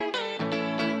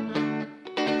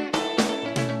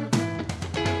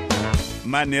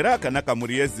Manheru akanaka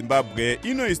muri yeZimbabwe,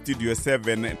 ino Studio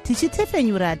 7.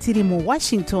 Tichitefenyura tiri mu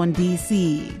Washington DC.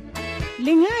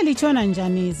 Lingalitshona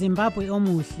njani Zimbabwe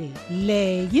omuhle?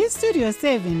 Le yeStudio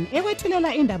 7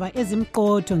 ekwethulela indaba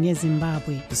ezimqotho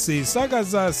ngeZimbabwe.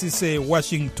 Sisakaza sise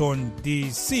Washington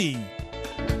DC.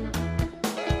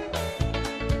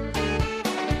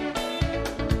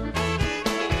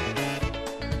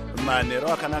 Manheru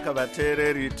akanaka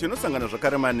vateereri, tinosangana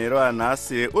zvakare manheru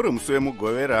anhasi uri musi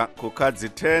wemugovera kukadzi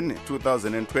 10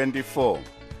 2024.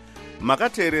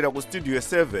 Makateerera kustudio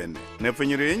 7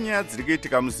 nepfenyuro yenyaya dziri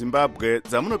kuitika muZimbabwe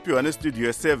dzamunopiwa nestudio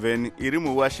 7 iri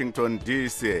muWashington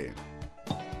DC.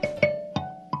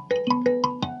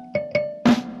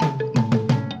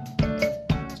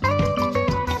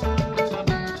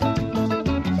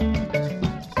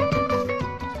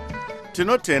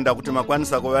 Tinotenda kuti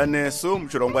makwanisa kuva nesu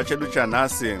muchirongwa chedu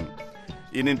chanhasi.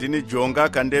 Ini ndini Jonga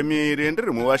Kandemiri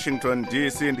ndiri muWashington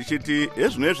DC ndichiti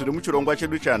ezvino zviri muchirongwa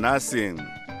chedu chanhasi.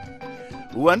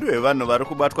 Uwandu hwevanhu vari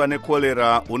kubatwa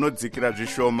nekorera hunodzikira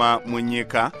zvishoma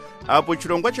munyika, apo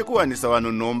chirongwa chekuwanisa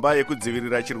vanhu nhomba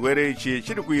yekudzivirira chirwere ichi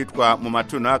chiri kuitwa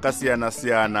mumatunhu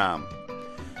akasiyana-siyana.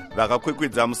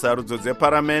 Vakakwikwidza musarudzo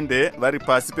dzeparamende vari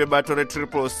pasi pebato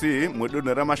reCCC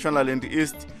mudunhu reMashonaland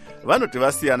East vanoti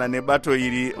vasiyana nebato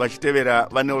iri vachitevera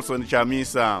vaNelson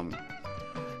Chamisa.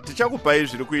 Tichakupai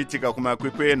zviri kuitika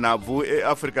kumakwikwi enhabvu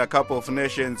eAfrica Cup of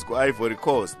Nations kuIvory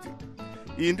Coast.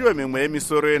 Iyi ndiyo mimwe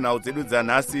yemisoro yenhau dzedu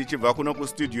dzanhasi ichibva kuno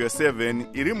kustudio 7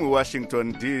 iri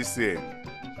muWashington DC.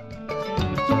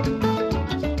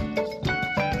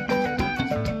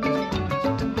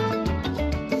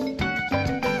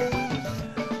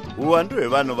 Uwandu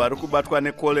hwevanhu vari kubatwa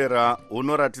nekorera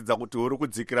hunoratidza kuti huri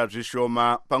kudzikira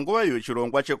zvishoma panguva iyo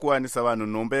chirongwa chekuwanisa vanhu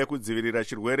nhomba yekudzivirira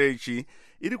chirwere ichi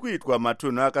iri kuitwa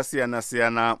matunhu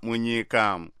akasiyana-siyana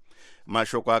munyika.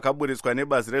 Mashoko akaburitswa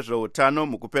nebazi rezveutano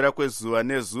mukupera kwezuva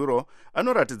nezuro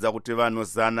anoratidza kuti vanhu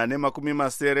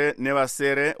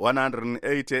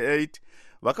 188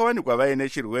 vakawanikwa vaine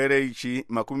chirwere ichi,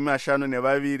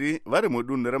 52 vari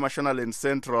mudunhu reMashonaland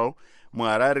Central,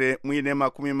 muHarare muine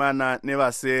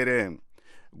 40.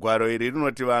 Gwaro iri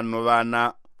rinoti vanhu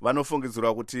 4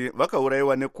 vanofungidzirwa kuti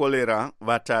vakaurayiwa nekorera,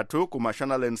 3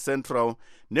 kuMashonaland Central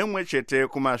nemwe chete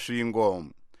kuMasvingo.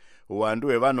 Uwandu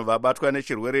hwevanhu vabatwa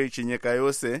nechirwere ichi nyika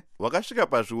yose hwakasvika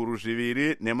pazviuru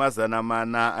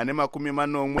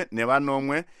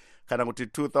 2,480 kana kuti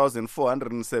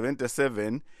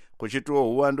 2,477,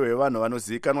 kuchitiwo uwandu hwevanhu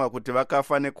vanozivikanwa kuti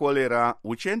vakafa nekorera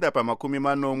huchienda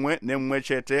pa41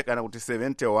 chete kana kuti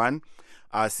 71,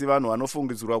 asi vanhu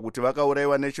vanofungidzirwa kuti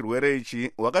vakaurayiwa nechirwere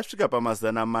ichi hwakasvika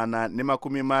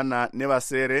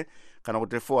pa447 kana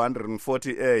kuti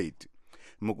 448.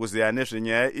 Mukuziya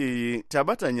nezvenyaya iyi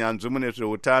tabata nyanzvi mune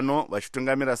zveutano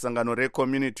vachitungamira sangano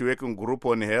reCommunity Working Group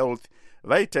on Health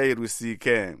vaitayi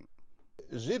Rusike.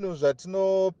 Zvinhu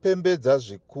zvatinopembedza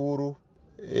zvikuru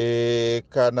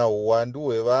kana uwandu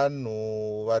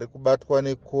hwevanhu vari kubatwa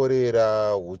nekorera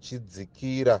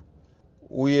huchidzikira,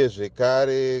 uye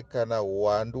zvekare kana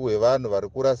uwandu hwevanhu vari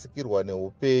kurasikirwa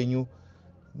neupenyu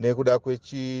nekuda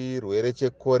kwechirwere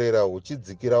chekorera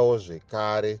huchidzikirawo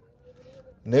zvekare,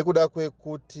 nekuda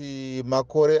kwekuti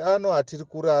makore ano atiri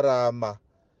kurarama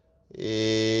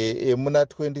emuna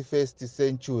 21st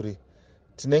century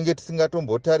tinenge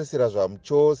tisingatombotarisira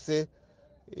zvamuchose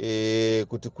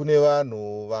kuti kune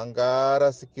vanhu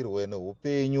vangarasikirwe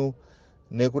neupenyu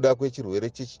nekuda kwechirwere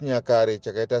chechinyakare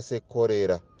chakaita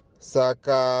sekorera.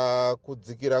 Saka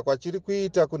kudzikira kwachiri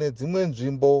kuita kune dzimwe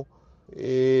nzvimbo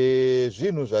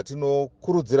zvinhu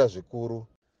zvatinokurudzira zvikuru.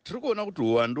 Tiri kuona kuti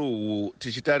uwandu uhu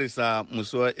tichitarisa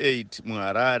musi wa8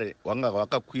 muHarare hwanga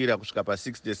hwakakwira kusvika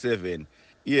pa67,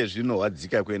 iye zvino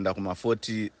hwadzika kuenda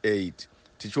kuma48.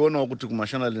 Tichionawo kuti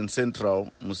kuMashonaland Central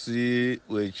musi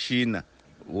wechina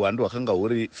uwandu hwakanga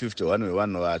huri 51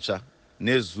 hwevanhu vatsva,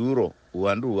 nezuro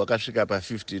uwandu hwakasvika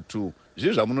pa52.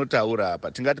 Zvizvi zvamunotaura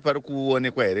apa, tingati pari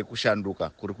kuonekwa here kushanduka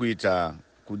kuri kuita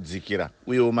kudzikira,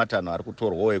 uyewo matanho ari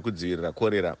kutorwawo ekudzivirira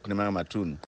korera kune mamwe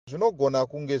matunhu? Zvinogona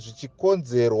kunge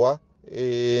zvichikonzerwa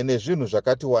nezvinhu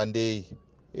zvakati wandei.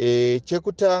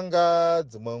 Chekutanga,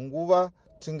 dzimwe nguva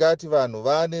tingati vanhu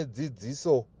vane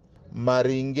dzidziso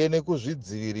maringe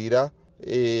nekuzvidzivirira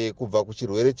kubva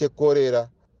kuchirwere chekorera.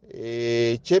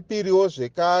 Chepiriwo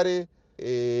zvekare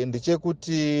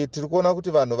ndechekuti tiri kuona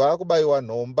kuti vanhu vakubayiwa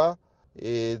nhomba.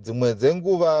 Dzimwe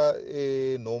dzenguva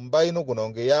nhomba inogona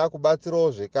kunge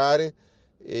yakubatsirawo zvekare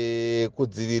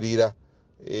kudzivirira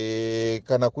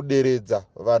kana kuderedza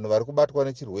vanhu vari kubatwa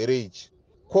nechirwere ichi.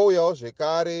 Kwouyawo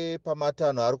zvekare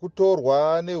pamatanho ari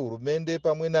kutorwa nehurumende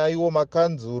pamwe naiwo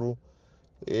makanzuru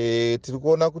tiri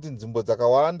kuona kuti nzvimbo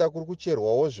dzakawanda kuri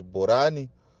kucherwawo zvibhorani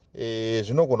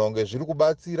zvinogona kunge zviri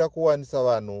kubatsira kuwanisa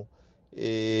vanhu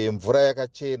mvura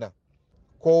yakachena.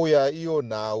 Kouya iyo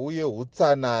nhau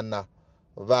yeutsanana,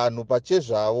 vanhu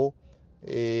pachezvavo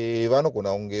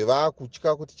vanogona kunge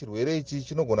vakutya kuti chirwere ichi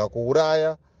chinogona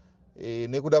kuuraya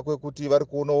nekuda kwekuti vari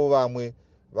kuonawo vamwe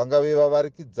vangave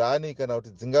vavarikidzani kana kuti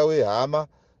dzingave hama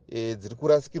dziri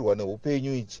kurasikirwa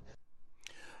neupenyu ichi.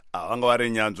 Vanga vari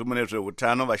nyanzvi mune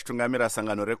zveutano vachitungamira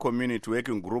sangano reCommunity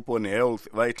Working Group on Health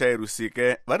vaita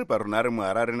Rusike vari parunare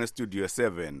muHarare neStudio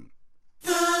 7.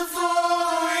 The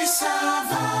Voice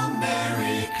of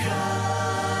America,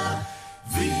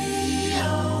 VOA.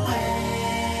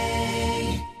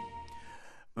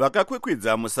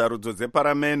 Vakakwikwidza musarudzo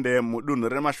dzeparamende mudunhu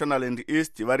reMashonaland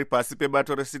East vari pasi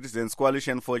pebato reCitizens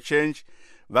Coalition for Change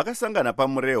vakasangana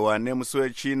pamurehwa nemusi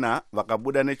wechina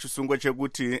vakabuda nechisungo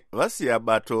chekuti vasiya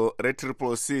bato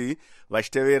reCCC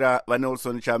vachitevera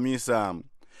vaNelson Chamisa.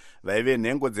 Vaive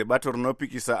nhengo dzebato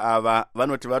rinopikisa ava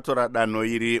vanoti vatora danho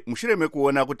iri mushure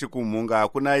mekuona kuti kumhunga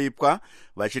hakunaipwa,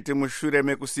 vachiti mushure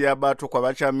mekusiya bato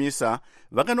kwavachamisa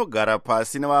vakanogara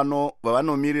pasi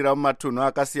vavanomiririra mumatunhu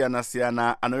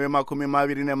akasiyana-siyana anove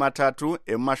 23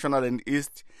 emuMashonaland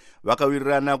East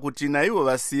vakawirirana kuti naivo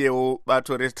vasiyewo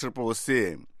bato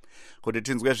reCCC. Kuti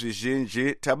tinzwe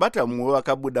zvizhinji tabata mumwe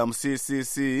vakabuda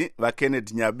muCCC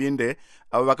vaKennedy Nyabinde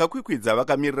avo vakakwikwidza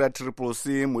vakamirira CCC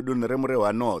mudunhu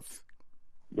remurehwa North.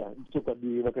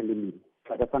 Chokwadi vakandemiri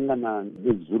takasangana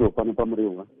nezuro pano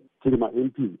pamurehwa tiri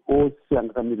maMPs ose anga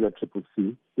akamirira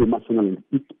CCC eMashonaland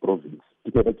East Province.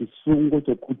 Tikaita chisungo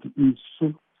chekuti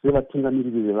isu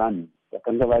sevatungamiriri vevanhu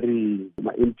vakanga vari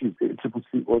maMPs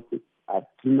eCCC ose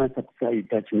hatina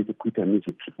chatikaita chine chekuita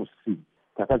necheCCC.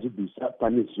 Takazvibvisa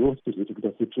pane zvose zvine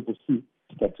chekuita seCCC,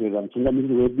 tikatevera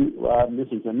mutungamiriri wedu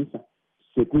waNelson Chamisa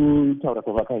sekutaura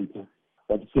kwavakaita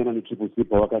vachisiyana neCCC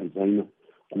pavakaresigna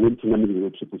kuve mutungamiriri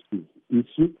weCCC.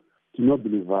 Isu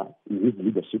tinobhiliva in his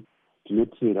leadership,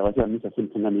 tinotevera vachamisa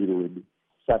semutungamiriri wedu.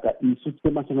 Saka isu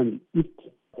seMashonaland East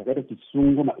takaita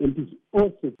chisungo maMPs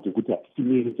ose chekuti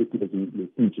hatichinei chekuita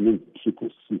chinonzi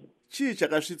CCC. Chii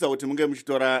chakasvitsa kuti munge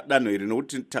muchitora danho iri,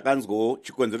 nokuti takanzwawo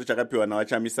chikonzero chakapiwa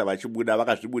navachamisa vachibuda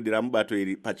vakazvibudira mubato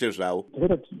iri pachezvavo?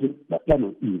 Takaita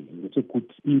danho iri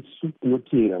ndechekuti isu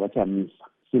tinotevera vachamisa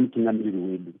semutungamiriri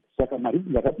wedu. Saka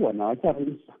maridzi akapiwa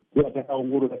navachamisa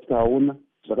ndovatakaongorora tikaona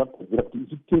zvakakodzera kuti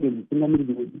isu titere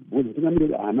mutungamiriri wedu, because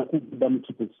mutungamiriri haana kubuda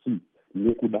muCCC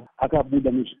nekuda,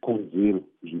 akabuda nezvikonzero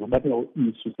zvinobatirawo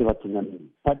isu sevatungamiriri.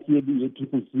 Pati yedu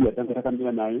yeCCC yatanga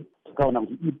takamira nayo takaona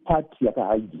kuti ipati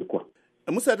yakahajikwa.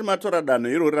 Musati matora danho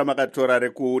irori ramakatora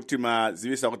rekuti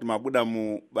mazivisa kuti mabuda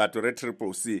mubato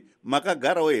reCCC,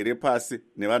 makagarawo here pasi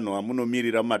nevanhu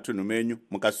vamunomirira mumatunhu menyu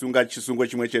mukasunga chisungo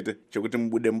chimwe chete chekuti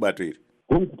mubude mubato iri?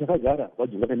 Gonzi takagara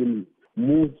vajinga kanemiri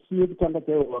musi yekutanga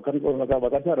chaiwo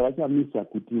vakataura vachamisa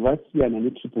kuti vasiyana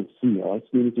neCCC,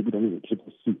 havasiyani nechekuita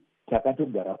nezveCCC.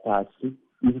 Takatogara pasi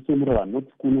isu semurehwa North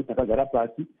kuno, takagara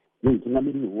pasi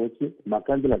nemutungamiriri wose,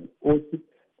 makanzela ose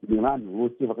nevanhu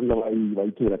vose vakanga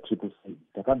vaitevera CCC.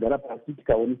 Takagara pasi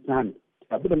tikaonesana,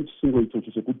 tikabuda muchisungo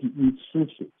ichocho chekuti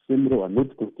isusu semurehwa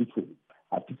North constituency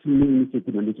hatichinei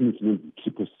chekuita nechimwe chinonzi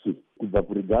CCC, kubva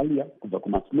kuregalia, kubva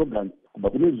kumaslogans, kubva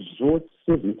kune zvose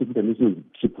zvine chekuita nechinonzi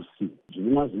CCC.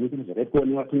 Zvinova zvine chinhu zvakaitwa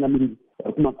nevatungamiriri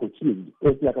vari kumakochini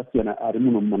ose akasiyana ari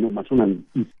muno muMashonaland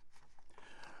East.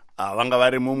 Vanga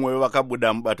vari mumwe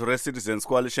vakabuda mubato reCitizens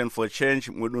Coalition for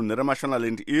Change mudunhu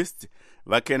reMashonaland East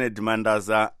vaKennedy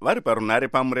Mandaza vari parunare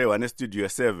pamurehwa neStudio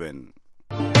 7.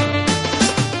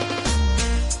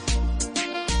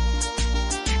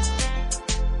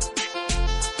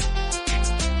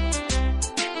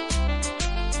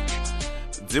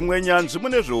 Dzimwe nyanzvi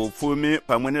mune zveupfumi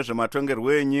pamwe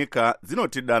nezvematongerwo enyika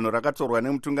dzinoti danho rakatorwa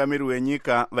nemutungamiri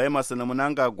wenyika vaEmmerson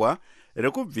Mnangagwa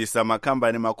rekubvisa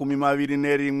makambani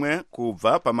 21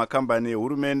 kubva pamakambani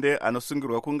ehurumende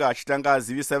anosungirwa kunge achitanga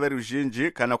azivisa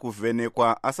veruzhinji kana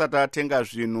kuvhenekwa asati atenga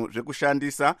zvinhu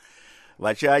zvekushandisa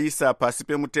vachiaisa pasi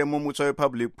pemutemo mutsva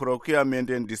wePublic Procurement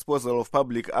and Disposal of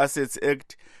Public Assets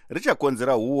Act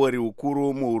richakonzera huori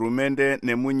hukuru muhurumende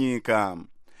nemunyika.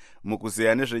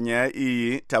 Mukuzeya nezvenyaya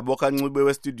iyi Taboka Ncube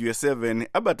weStudio 7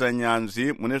 abata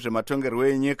nyanzvi mune zvematongerwo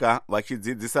enyika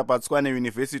vachidzidzisa paTswane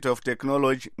University of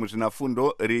Technology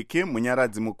muzvinafundo Riki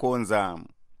Munyaradzi Mukonza.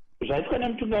 Zvaitwa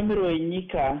nemutungamiri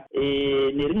wenyika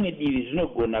nerimwe divi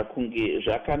zvinogona kunge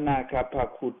zvakanaka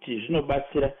pakuti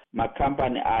zvinobatsira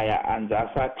makambani aya anzi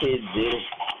asateedzere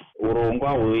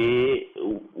urongwa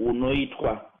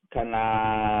unoitwa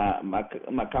kana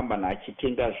makambani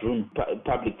achitenga zvinhu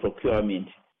public procurement.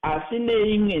 Asi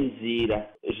neimwe nzira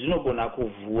zvinogona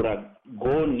kuvhura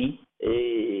gonhi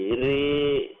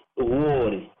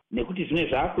kuti zvine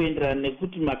zvaakuenderana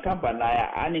nekuti makambani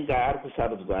aya anenge ari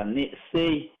kusarudzwa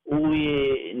sei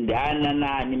uye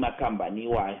ndaanani makambani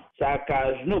iwayo.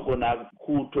 Saka zvinogona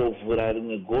kutovhura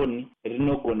rimwe gonhi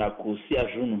rinogona kusiya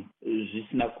zvinhu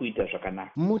zvisina kuita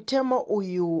zvakanaka. Mutemo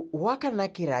uyu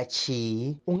wakanakira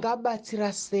chii?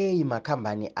 Ungabatsira sei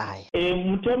makambani aya?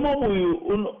 Mutemo uyu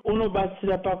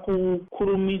unobatsira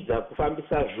pakukurumidza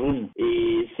kufambisa zvinhu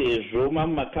sezvo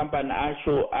mamwe makambani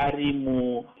acho ari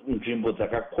munzvimbo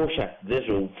dzakakosha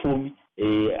dzezveupfumi,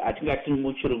 atingati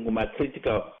muchirungu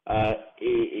macritical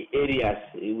areas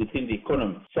within the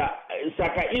economy.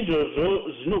 Saka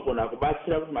izvozvo zvinogona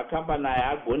kubatsira kuti makambani aya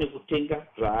agone kutenga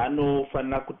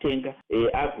zvaanofanira kutenga,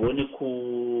 agone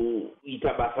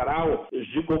kuita basa rawo,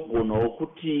 zvigogonawo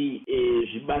kuti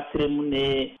zvibatsire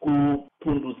mune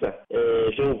kupundutsa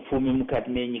zveupfumi mukati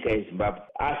menyika yeZimbabwe.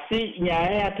 Asi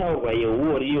nyaya yataurwa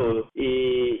yehuori iyoyo,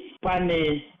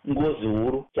 pane ngozi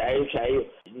huru chaiyo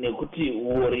nekuti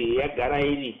huori yagara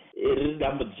riri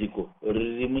dambudziko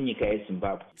riri munyika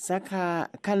yeZimbabwe. Saka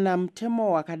kana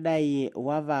mutemo wakadai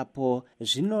wavapo,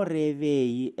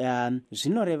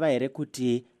 zvinoreva here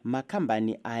kuti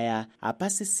makambani aya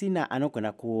hapasisina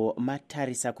anogona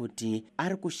kumatarisa kuti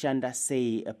ari kushanda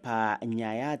sei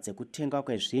panyaya dzekutenga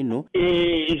kwezvinhu?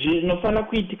 Zvinofanira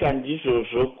kuitika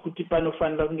ndizvozvo kuti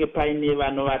panofanira kunge paine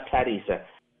vanovatarisa.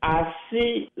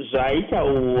 Asi zvaita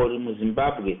uori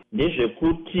muZimbabwe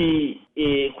ndezvekuti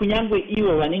kunyange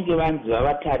ivo vanenge vanzi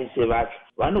vavatarise vacho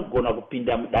vanogona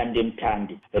kupinda mudande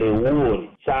mutande reuori.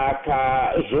 Saka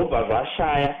zvobva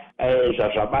zvashaya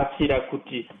zvazvabatsira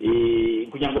kuti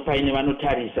kunyange paine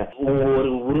vanotarisa uori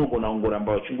hunogona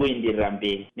kungoramba uchingoenderera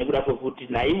mberi nekuda kwekuti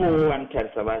naivowo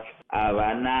vanotarisa vacho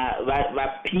havana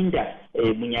vapinda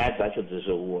munyaya dzacho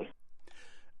dzezveuori.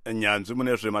 Nyanzvi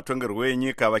mune zvematongerwo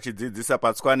enyika vachidzidzisa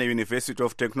paTswane University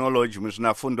of Technology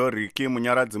muzvinafundo Riki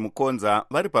Munyaradzi Mukonza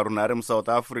vari parunhare muSouth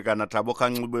Africa naThabo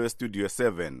Kanxibo weStudio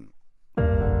 7.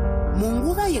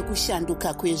 Munguva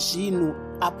yekushanduka kwezvinhu,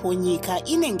 apo nyika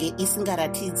inenge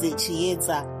isingaratidze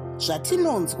chiedza,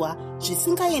 zvatinonzwa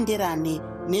zvisingaenderane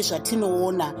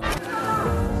nezvatinoona,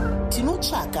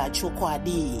 tinotsvaga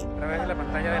chokwadi.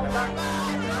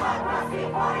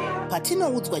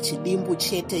 Patinoudzwa chidimbu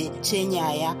chete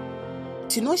chenyaya,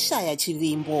 tinoshaya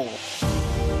chivimbo.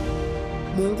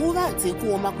 Munguva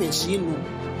dzekuoma kwezvinhu,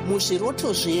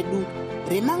 muzviroto zvedu,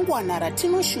 remangwana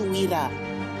ratinoshuwira,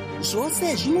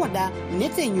 zvose zvinoda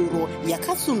nhepfenyuro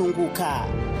yakasununguka.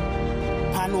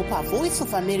 Pano paVoice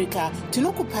of America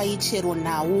tinokupai chero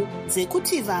nhau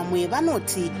dzekuti vamwe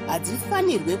vanoti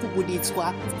hadzifanirwe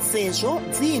kubuditswa sezvo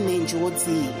dziine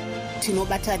njodzi.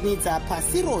 Tinobatanidza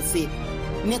pasi rose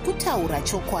nekutaura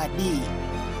chokwadi.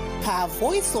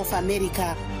 PaVoice of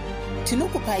America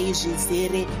tinokupai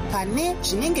zvizere pane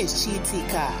zvinenge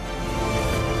zvichiitika.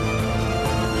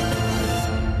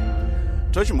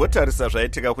 Tochimbotarisa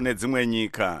zvaitika kune dzimwe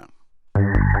nyika.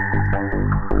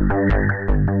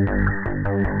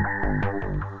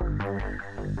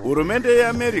 Hurumende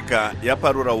yeAmerica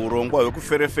yaparura urongwa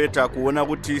hwekuferefeta kuona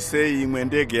kuti sei imwe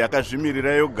ndege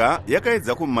yakazvimirira yoga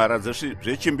yakaedza kumhara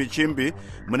zvechimbi-chimbi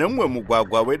mune mumwe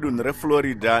mugwagwa wedunhu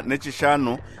reFlorida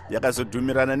nechishanu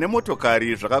yakazodhumirana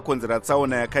nemotokari zvakakonzera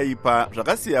tsaona yakaipa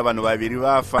zvakasiya vanhu vaviri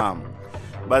vafa.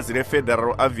 Bazi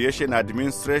reFederal Aviation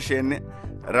Administration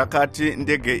rakati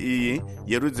ndege iyi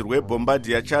yerudzi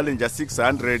rweBombardier Challenger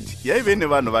 600 yaive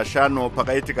nevanhu vashanu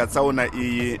pakaitika tsaona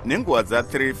iyi nenguva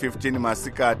dza3:15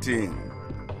 masikati.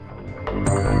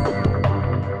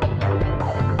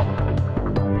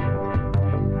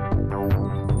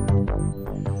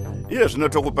 Iye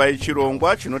zvinotokupai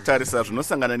chirongwa chinotarisa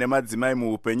zvinosangana nemadzimai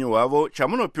muupenyu hwavo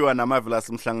chamunopiwa naMarvelous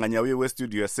Muhlanganyauye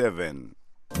weStudio 7.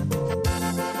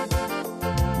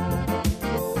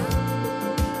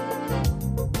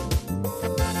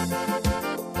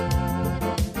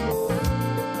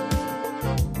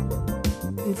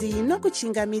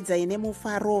 ndinokuchingamidza ine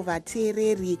mufaro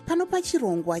vateereri pano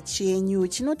pachirongwa chenyu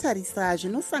chinotarisa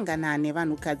zvinosangana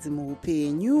nevanhukadzi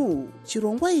muupenyu.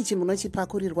 Chirongwa ichi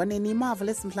munochipakurirwa neni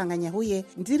Marvelous Muhlanganyauye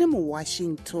ndiri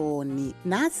muWashington.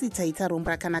 Nhasi taita rombo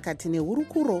rakanaka tine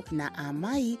hurukuro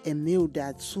naamai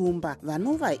Emilda Tsumba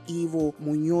vanova ivo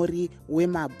munyori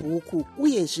wemabhuku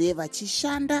uyezve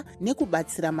vachishanda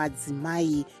nekubatsira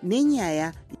madzimai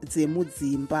nenyaya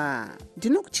dzemudzimba.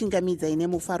 Ndinokuchingamidza ine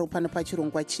mufaro pano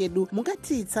pachirongwa chedu.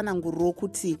 Mungatitsananguriro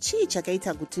kuti chii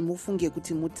chakaita kuti mufunge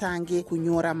kuti mutange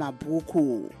kunyora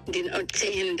mabhuku?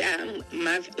 Ndinotenda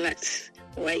Marvelous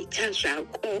waita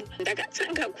zvako.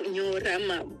 Ndakatanga kunyora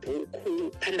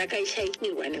mabhuku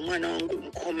pandakaishaikirwa nemwana wangu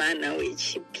mukomana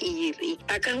wechipiri,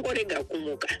 akangorega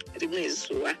kumuka rimwe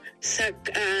zuva.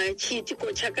 Saka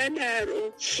chiitiko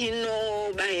chakadaro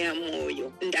chinobaya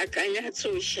mwoyo.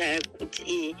 Ndakanyatsoshaya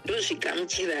kuti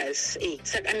ndozvigamuchira sei.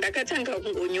 Saka ndakatanga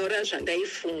kungonyora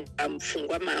zvandaifunga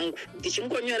mupfungwa mangu,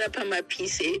 ndichingonyora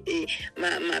pamapisi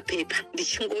mapepa,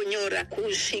 ndichingonyora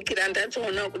kusvikira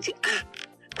ndatoona kuti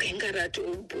kwenga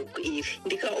ratobhuku iri.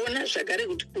 Ndikaona zvakare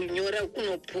kuti kunyora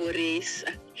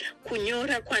kunoporesa.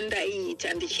 Kunyora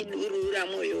kwandaiita ndichidurura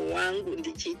mwoyo wangu,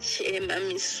 ndichichema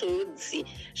misodzi,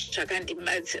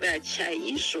 zvakandibatsira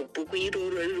chaizvo. Bhuku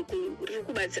iroro riri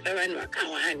kubatsira vanhu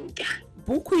vakawanda.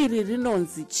 Bhuku iri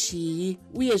rinonzi chii,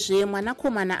 uyezve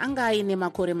mwanakomana anga aine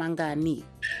makore mangani?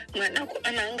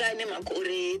 Mwanakomana anga ane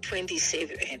makore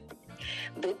 27.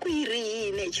 Bhuku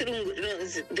iri nechirungu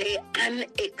rinonzi The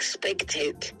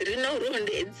Unexpected.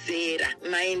 Rinorondedzera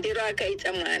maendero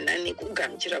akaita mwana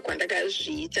nekugamuchira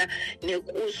kwandakazviita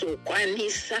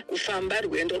nekuzokwanisa kufamba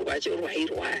rwendo rwacho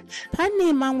rwairwadza.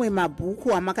 Pane mamwe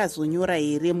mabhuku amakazonyora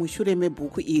here mushure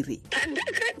mebhuku iri?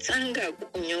 Pandakatanga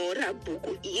kunyora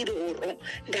bhuku iroro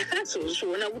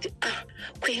ndakazozviona kuti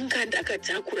kwenga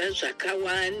ndakatakura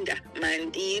zvakawanda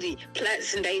mandiri,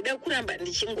 plus ndaida kuramba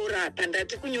ndichingorapa.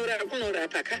 Ndati kunyora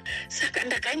kunorapa ka, saka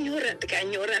ndakanyora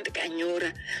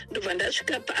ndobva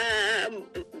ndasvika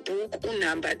pabhuku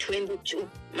namba 22,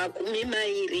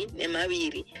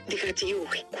 22. Ndikati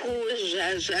iwe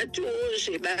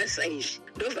zvazvatozvebasa izvi.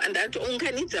 Ndobva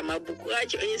ndatounganidza mabhuku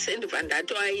acho ese, ndobva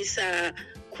ndatoaisa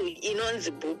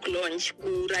inonzi book launch,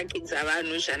 kurakidza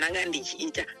vanhu zvananga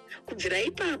ndichiita. Kubvira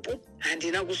ipapo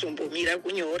handina kuzombomira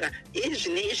kunyora.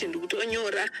 Zvinezvi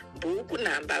ndikutonyora bhuku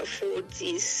namba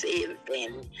 47,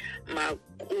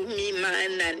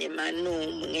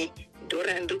 40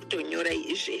 ndora ndiri kutonyora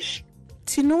izvezvi.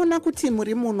 Tinoona kuti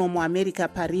muri muno muAmerica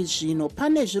pari zvino,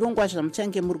 pane zvirongwa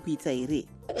zvamuchange muri kuita here?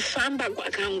 Kufamba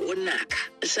kwakangonaka.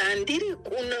 Zvandiri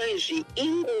kuno izvi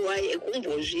inguva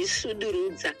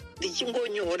yekumbozvisudurudza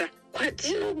ndichingonyora.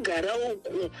 Kwatinogara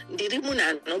uku ndiri munhu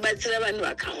anobatsira vanhu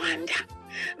vakawanda,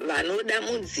 vanoda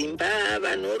mudzimba,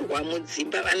 vanorwa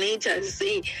mudzimba, vanoita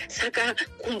sei. Saka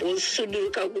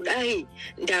kumbosuduruka kudai,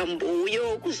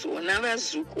 ndambouyo kuzoona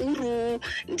vazukuru,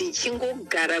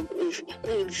 ndichingogara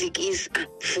kudzikisa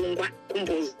pfungwa,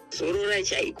 kumbozorora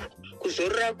chaiko.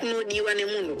 Kuzorora kunodiwa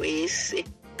nemunhu wese.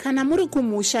 Kana muri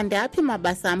kumusha, ndeapi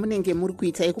mabasa amunenge muri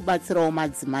kuita ekubatsirawo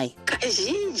madzimai?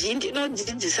 Kazhinji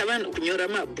ndinodzidzisa vanhu kunyora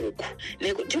mabhuku,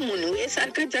 nekuti munhu wese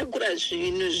akatakura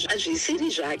zvinhu zvisiri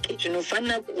zvake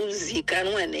zvinofanira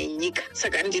kuzikanwa nenyika.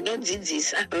 Saka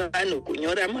ndinodzidzisa vanhu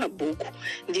kunyora mabhuku,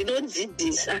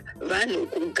 ndinodzidzisa vanhu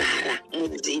kugara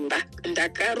mudzimba.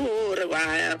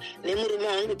 Ndakaroorwa nemurume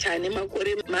wangu taane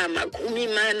makore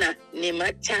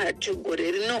 43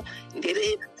 gore rino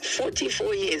ndere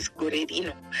 44 years gore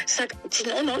rino. Saka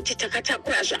tinoona kuti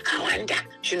takatakura zvakawanda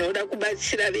zvinoda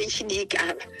kubatsira vechidiki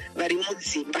ava vari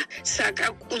mudzimba.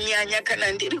 Saka kunyanya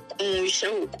kana ndiri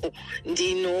kumusha uko,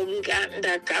 ndinonga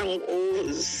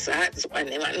ndakangozadzwa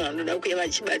nevanhu vanoda kuve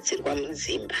vachibatsirwa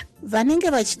mudzimba. Vanenge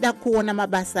vachida kuona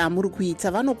mabasa amuri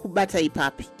kuita vanokubata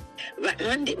ipapi?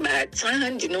 Vanondibata,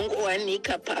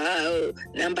 ndinongowanika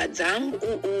panhamba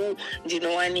dzangu,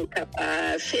 ndinowanika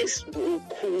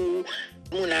paFacebook.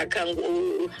 Munhu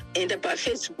akangoenda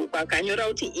paFacebook akanyora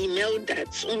kuti email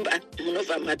datsumba,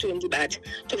 munobva matondibata,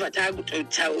 tobva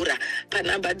takutotaura.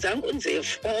 Panhamba dzangu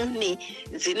dzefoni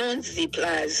dzinonzi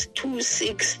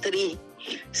 +263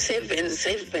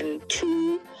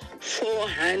 772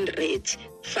 400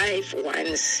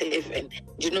 517.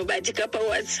 Ndinobatika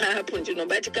paWhatsApp,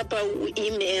 ndinobatika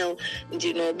paemail,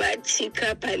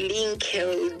 ndinobatika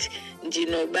paLinkedIn,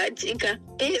 ndinobatika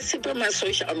pese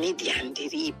pamasocial media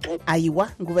ndiripo.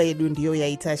 Aiwa, nguva yedu ndiyo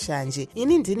yaita shanje.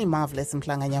 Ini ndini Marvelous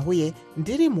Mhlanganyahuye,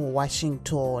 ndiri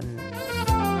muWashington.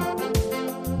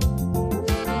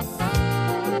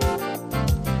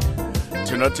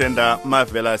 Tinotenda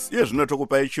Marvelous. Iye zvino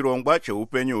tokupai chirongwa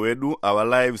cheupenyu hwedu, our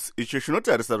lives, icho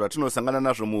chinotarisa zvatinosangana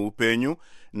nazvo muupenyu.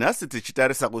 Nhasi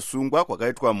tichitarisa kusungwa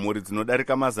kwakaitwa mhuri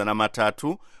dzinodarika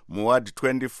 300 muward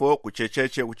 24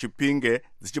 kuchecheche kuchipinge,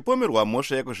 dzichipomerwa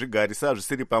mhosva yekuzvigarisa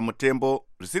zvisiri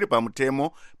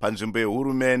pamutemo panzvimbo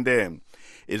yehurumende.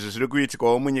 Izvi zviri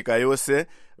kuitikawo munyika yose,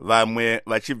 vamwe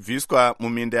vachibviswa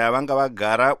muminda yavanga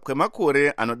vagara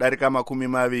kwemakore anodarika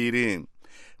 20.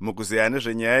 Mukuzeya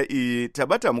nezvenyaya iyi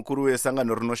tabata mukuru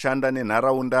wesangano rinoshanda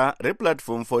nenharaunda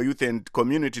rePlatform for Youth and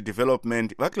Community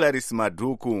Development, vaClarisse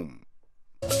Madhuku.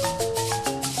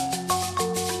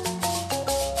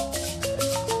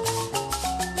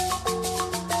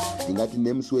 tingati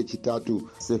nemusi wechitatu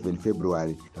 7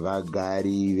 February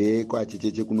vagari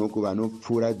vekwachecheche kunoko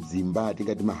vanopfuura dzimba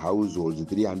atingati mahouseholds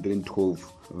 312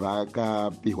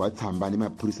 vakapihwa tsamba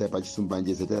nemapurisa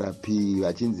epachisumbanje zeta raP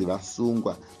vachinzi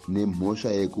vasungwa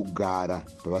nemhosva yekugara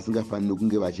pavasingafaniri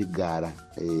kunge vachigara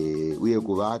uye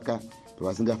kuvaka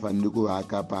pavasingafaniri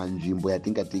kuvaka panzvimbo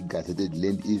yatingati gazetted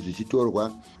land. Izvi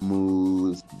zvichitorwa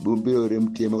mubumbiro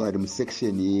remutemo kana kuti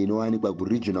musection inowanikwa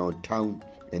kuregional town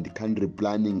and country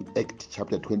planning act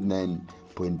chapter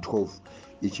 29.12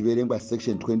 ichiverengwa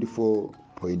section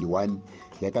 24.1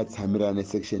 yakatsamirana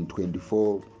nesection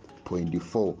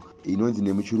 24.4 inonzi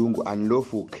nemuchirungu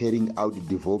unlawful carrying out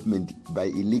development by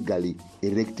illegally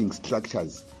erecting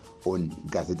structures on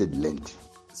gazetted land.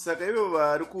 Saka ivo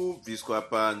vari kubviswa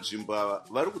panzvimbo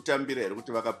vari kutambira here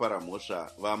kuti vakapara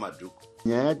mhosva vamadhuku?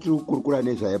 Nyaya yatiri kukurukura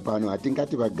nezvayo pano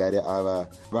hatingati vagari ava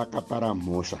vakapara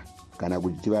mhosva kana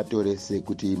kuti tivatorese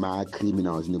kuti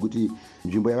macriminals, nekuti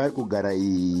nzvimbo yavari kugara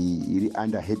iyi iri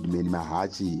under headman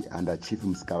Mahachi under chief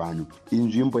Musikavanhu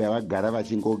inzvimbo yavagara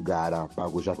vachingogara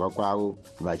pakuzvarwa kwavo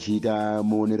vachiita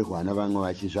muonererwana vamwe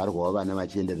vachizvarwawo vana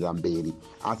vachienderera mberi.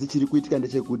 Asi chiri kuitika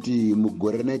ndechekuti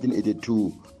mugore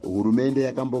 1982 hurumende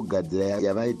yakambogadzira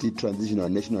yavaiti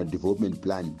transitional national development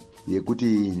plan yekuti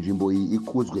nzvimbo iyi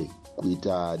ikudzwe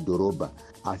kuita dhorobha,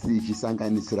 asi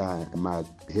ichisanganisira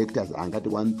mahectares angati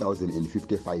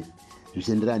 1055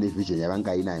 zvichienderana nevision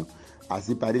yavanga inayo.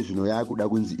 Asi pari zvino yakuda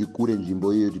kunzi ikure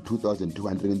nzvimbo iyo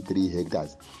 2203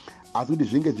 hectares. Asi kuti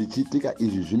zvinge zvichiitika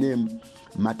izvi zvine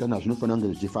matana zvinofanira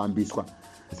kunge zvichifambiswa.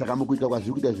 Saka mukuita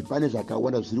kwazviri kuita zvipane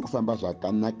zvakawanda zviri kufamba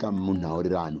zvakanaka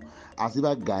munhaurirano, asi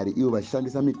vagari ivo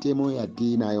vachishandisa mitemo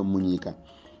yatinayo munyika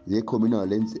yeCommunal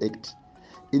Lands Act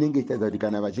inenge ichitaridza kuti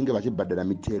kana vachinge vachibhadhara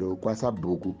mitero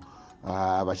kwasabhuku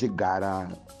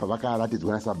vachigara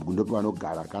pavakaratidzwa nasabhuku ndo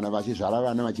pavanogara, kana vachizvara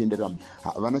vana vachienderera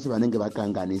havana chevanenge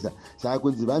vakanganisa. Saka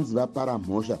kunzi vanzi vapara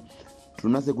mhosva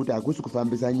tinoona sekuti hakusi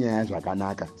kufambisa nyaya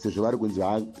zvakanaka, sezvo vari kunzi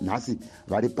nhasi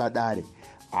vari padare,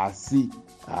 asi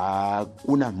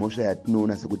hakuna mhosva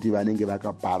yatinoona sekuti vanenge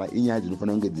vakapara. Inyaya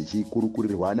dzinofanira kunge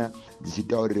dzichikurukurirwana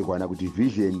dzichitaurirwana kuti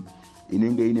vision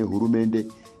inenge ine hurumende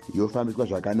yofambiswa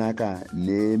zvakanaka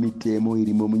nemitemo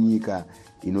irimo munyika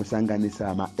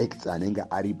inosanganisa maacts anenge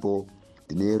aripo.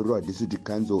 Tine Rural District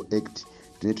Council Act,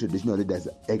 tine Traditional Leaders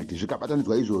Act.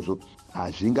 Zvikabatanidzwa izvozvo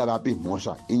hazvingavapi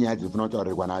mhosva. Inyaya dzinofanira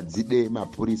kutaurirwana, hadzide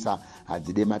mapurisa,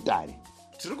 hadzide matare.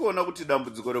 Tiri kuona kuti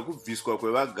dambudziko rekubviswa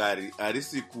kwevagari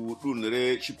harisi kudunhu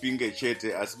reChipinge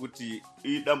chete, asi kuti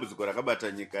idambudziko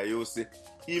rakabata nyika yose.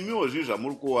 Imiwo zvinhu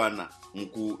zvamuri kuwana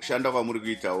mukushanda kwamuri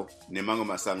kuitawo nemamwe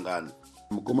masangano?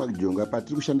 Mukoma Jonga,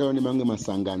 patiri kushandawo nemamwe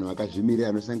masangano akazvimirira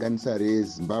anosanganisa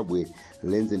reZimbabwe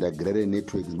Lands and Agrarian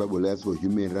Network, Zimbabwe Alliance for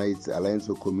Human Rights, Alliance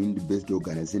for Community Based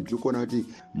Organization. Tiri kuona kuti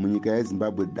munyika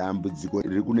yeZimbabwe dambudziko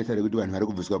riri kunetsa rekuti vanhu vari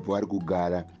kubviswa pavari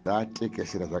kugara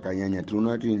ratekeshera zvakanyanya.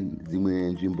 Tinoona kuti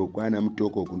dzimwe nzvimbo kwana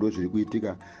Mutoko kundo zviri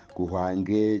kuitika,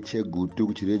 kuHwange, Chegutu,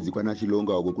 kuChiredzi kwana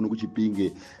Chilonga uko kuno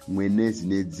kuChipinge, Mwenezi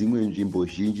nedzimwe nzvimbo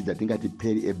zhinji dzatingati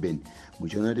peri urban.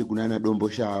 Muchiona kuti kuna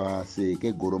Domboshava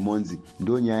seke Goromonzi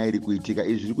ndo nyaya iri kuitika.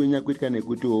 Izvi zviri kunyanya kuitika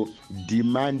nekuti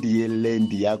demand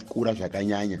yeland yakura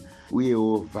zvakanyanya,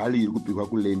 uyewo value iri kupihwa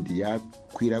kuland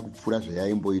yakwira kupfuura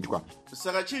zvayaimboitwa.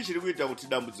 Saka chii chiri kuita kuti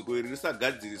dambudziko iri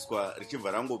risagadziriswa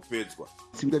richibva rangopedzwa?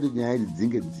 Sikuita kuti nyaya idzi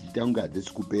dzinge dzichiita kunge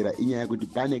hadzisi kupera. Inyaya yekuti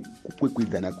pane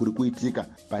kukwikwidzana kuri kuitika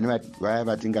pane vaya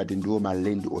vatingati ndiwo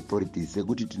maland authorities,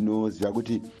 sekuti tinoziva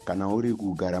kuti kana uri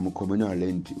kugara mucommunal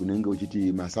land unenge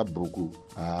uchiti masabhuku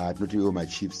tinoti iwo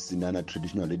machiefs nana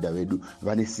traditional leader vedu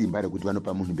vane simba rekuti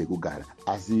vanopa munhu pekugara,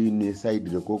 asi nesaidi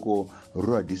rekoko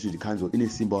Rural District Council ine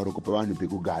simba rekupa vanhu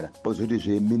pekugara. Pozoti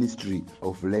zveMinistry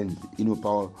of Land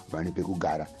inopawo vanhu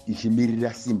pekugara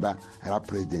ichimirira simba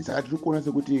rapresident. Saka tiri kuona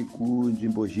sekuti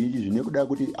kunzvimbo zhinji zvine kuda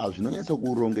kuti hazvinonyatso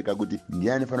kurongeka kuti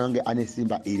ndiani anofanira kunge ane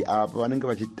simba iri. Apa vanenge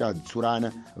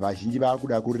vachitadzourana, vazhinji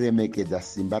vakuda kuremekedza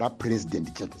simba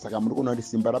rapresident chete. Saka muri kuona kuti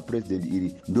simba rapresident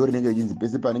iri ndo rinenge richinzi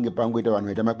pese panenge pangoita vanhu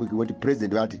vaita makwikwi kuti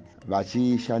president vati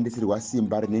vachishandisirwa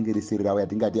simba rinenge risiri ravo,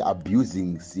 yatingati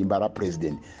abusing simba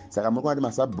rapresident. Saka muri kuona kuti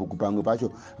masabhuku pamwe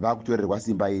pacho vakutorerwa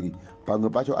simba iri, pamwe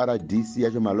pacho RDC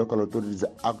yacho malocal authorities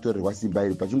akutorerwa simba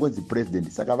iri pachingonzi president.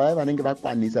 Saka vaya vanenge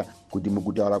vakwanisa kuti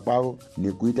mukutaura kwavo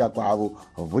nekuita kwavo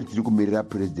voti tiri kumirira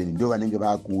president ndo vanenge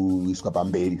vakuiswa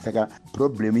pamberi. Saka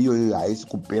problem iyoyo haisi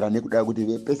kupera nekuda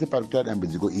kuti pese pari kutora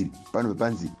dambudziko iri panobva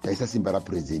panzi taisa simba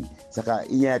rapresident. Saka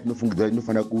inyaya tinofungidzira kuti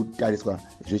inofanira kutariswa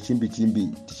zvechimbi-chimbi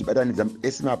tichibatanidza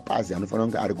ese mapazi anofanira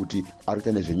kunge ari kuti ari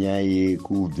kuita nezvenyaya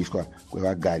yekubviswa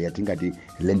kwevagari yatingati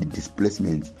land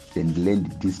displacement and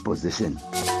land dispossession.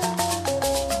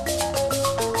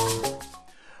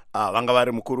 vanga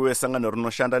vari mukuru wesangano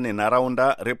rinoshanda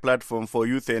nenharaunda replatform for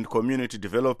youth and community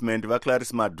development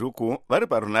vaClaris Madhuku vari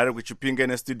parunare kuchipinge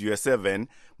nestudio 7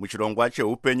 muchirongwa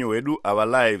cheupenyu hwedu our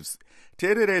lives.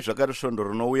 Teererei zvakare svondo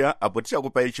rinouya apo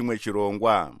tichakupai chimwe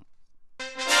chirongwa.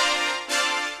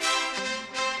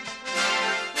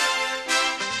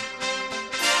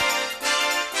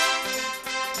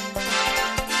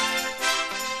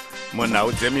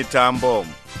 Munhau dzemitambo,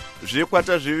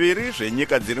 zvikwata zviviri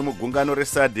zvenyika dziri mugungano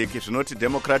reSADC zvinoti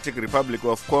Democratic Republic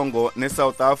of Congo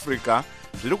neSouth Africa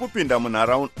zviri kupinda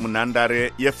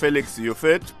munhandare yeFelix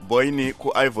Houphouët-Boigny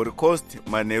kuIvory Coast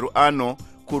manheru ano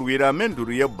kurwira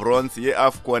menduru yebronze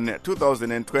yeAFCON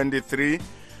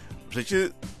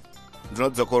 2023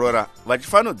 zvinodzokorora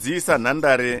vachifanodziisa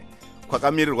nhandare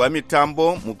kwakamirirwa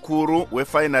mitambo mukuru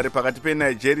wefainari pakati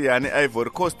peNigeria neIvory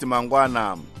Coast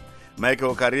mangwana.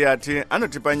 Michael Kariati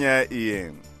anotipa nyaya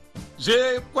iyi.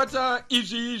 Zvekwata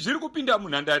izvi zviri kupinda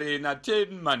munhandare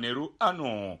na10 manheru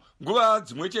ano nguva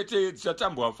dzimwe chete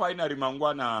dzichatambwa fainari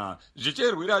mangwana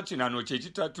zvicherwira chinhano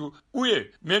chechitatu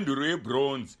uye menduru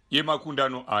yebronze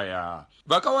yemakundano aya.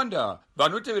 Vakawanda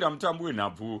vanotevera mutambo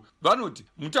wenhabvu vanoti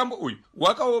mutambo uyu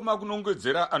wakaoma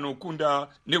kunongedzera anokunda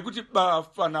nekuti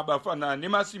bafana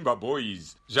nemasimba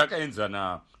boys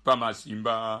zvakaenzana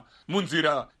pamasimba.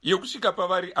 Munzira yekusvika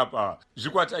pavari apa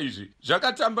zvikwata izvi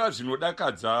zvakatamba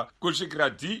zvinodakadza kusvikira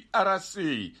DRC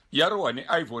yarohwa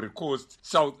neIvory Coast,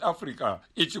 South Africa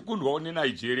ichikundwawo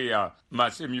neNigeria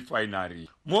masemifinari.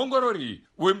 Muongorori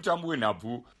wemutambo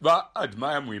wenhabvu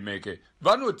vaAdmire Muimeke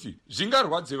vanoti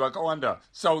zvingarwadze vakawanda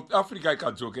South Africa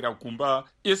ikadzokera kumba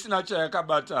isina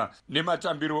chayakabata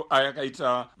nematambiro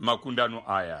ayakaita makundano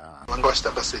aya. Vanga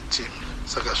vachitamba setimu,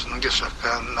 saka zvinonge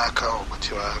zvakanakawo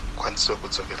kuti vakwanise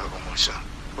kudzokera kumusha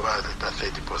vareta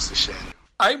third position.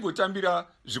 Aimbotambira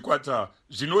zvikwata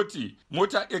zvinoti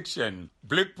Motor Action,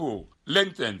 Blackpool,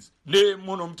 Lanterns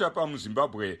neMonomtapa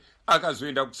muZimbabwe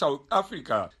akazoenda kuSouth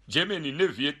Africa, Germany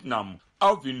neVietnam.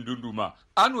 Alvin Dunduma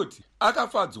anoti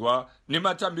akafadzwa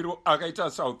nematambiro akaita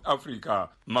South Africa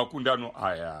makundano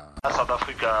aya. South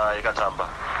Africa yakatamba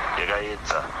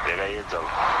yakaedza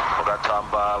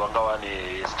vakatamba vanga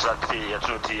vane strategy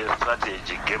yatinoti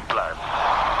strategy game plan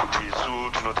kuti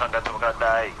isu tinotanga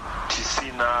takadai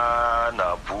tisina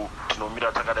nhabvu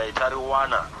tinomira takadai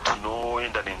tariwana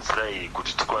tinoenda nenzira iyi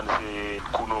kuti tikwanise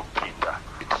kunopinda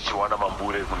tichiwana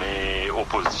mambure kune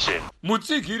opposition.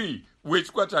 Mutsigiri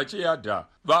wechikwata cheyadha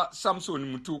vaSamson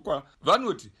Mutukwa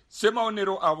vanoti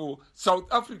semaonero avo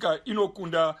South Africa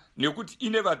inokunda nekuti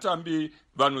ine vatambi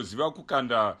vanoziva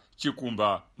kukanda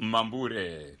chikumba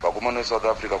mambure. Vakomana veSouth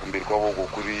Africa kumberi kwavo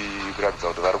kuri kuratidza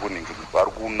kuti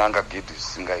vari kunanga gedhi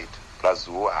zvisingaiti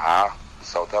plazuwo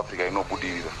South Africa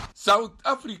inobudirira. South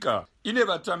Africa ine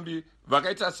vatambi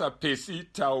vakaita saPercy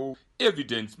Tau,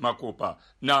 Evidence Makopa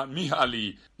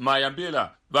naMihali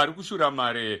Mayambela vari kushura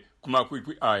mare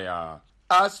kumakwikwi aya.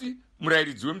 Asi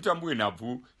murayiridzi wemutambo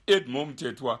wenhabvu Edmond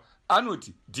Mutetwa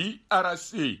anoti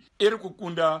DRC iri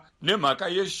kukunda nemhaka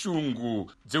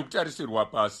yeshungu dzekutarisirwa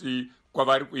pasi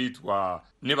kwavari kuitwa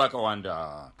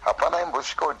nevakawanda. Hapana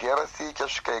imbosvikawo DRC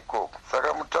ichasvika ikoko,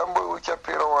 saka mutambo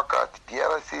uchapera wakati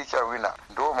DRC ichawina,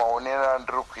 ndo maonero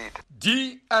andiri kuita.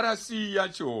 DRC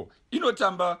yacho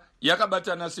inotamba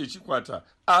yakabatana sechikwata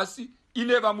asi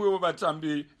ine vamwewo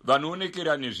vatambi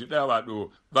vanoonekera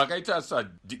nezvidavado vakaita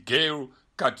saGail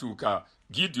Katuka,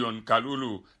 Gideon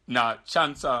Kalulu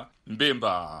naChansa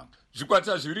Mbemba.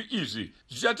 Zvikwata zviri izvi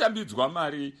zvichatambidzwa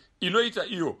mari inoita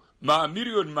iyo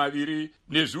mamiriyoni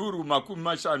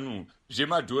 2.50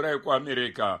 zvemadhora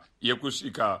ekuAmerika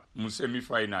yekusvika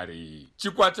musemifinari.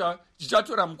 Chikwata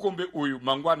chichatora mukombe uyu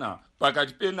mangwana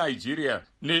pakati peNigeria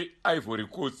neIvory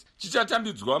Coast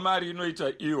chichatambidzwa mari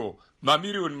inoita iyo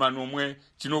mamiriyoni 4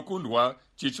 chinokundwa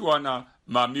chichiwana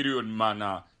mamiriyoni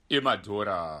 4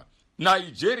 emadhora.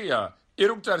 Nigeria iri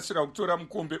kutarisira kutora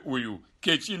mukombe uyu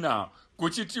kechina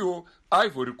kuchitiwo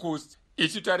Ivory Coast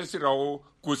ichitarisirawo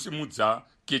kusimudza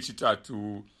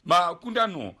kechitatu.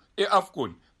 Makundano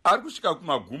eAFCON ari kusvika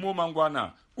kumagumo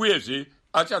mangwana uyezve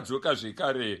achadzoka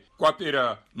zvekare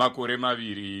kwapera makore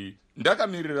 2.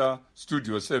 Ndakamirira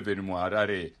Studio 7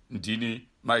 muHarare, ndini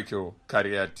Michael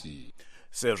Kariati.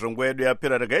 Sezvo nguva yedu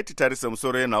yapera regai titarise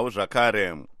musoro yenhau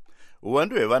zvakare.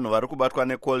 Uwandu hwevanhu vari kubatwa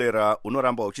nekorera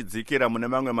unoramba uchidzikira mune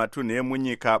mamwe matunhu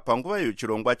emunyika panguva iyo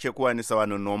chirongwa chekuwanisa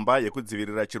vanhu nhomba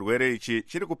yekudzivirira chirwere ichi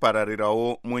chiri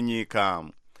kupararirawo munyika.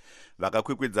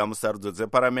 Vakakwikwidza musarudzo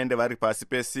dzeparamende vari pasi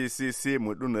peCCC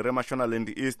mudunhu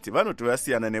reMashonaland East vanoti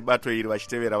vasiyana nebato iri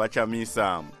vachitevera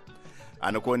vachamisa.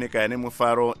 Anokuoneka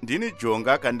nemufaro, ndini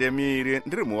Jonga Kandemiri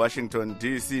ndiri muWashington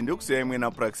DC ndikusiyai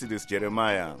mwena Praxidis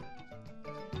Jeremiah.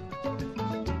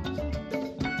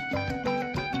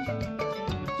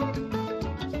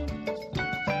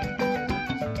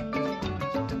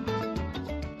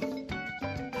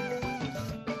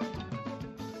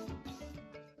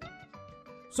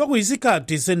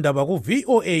 sokuyisikhathi sendaba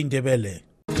ku-VOA Ndebele.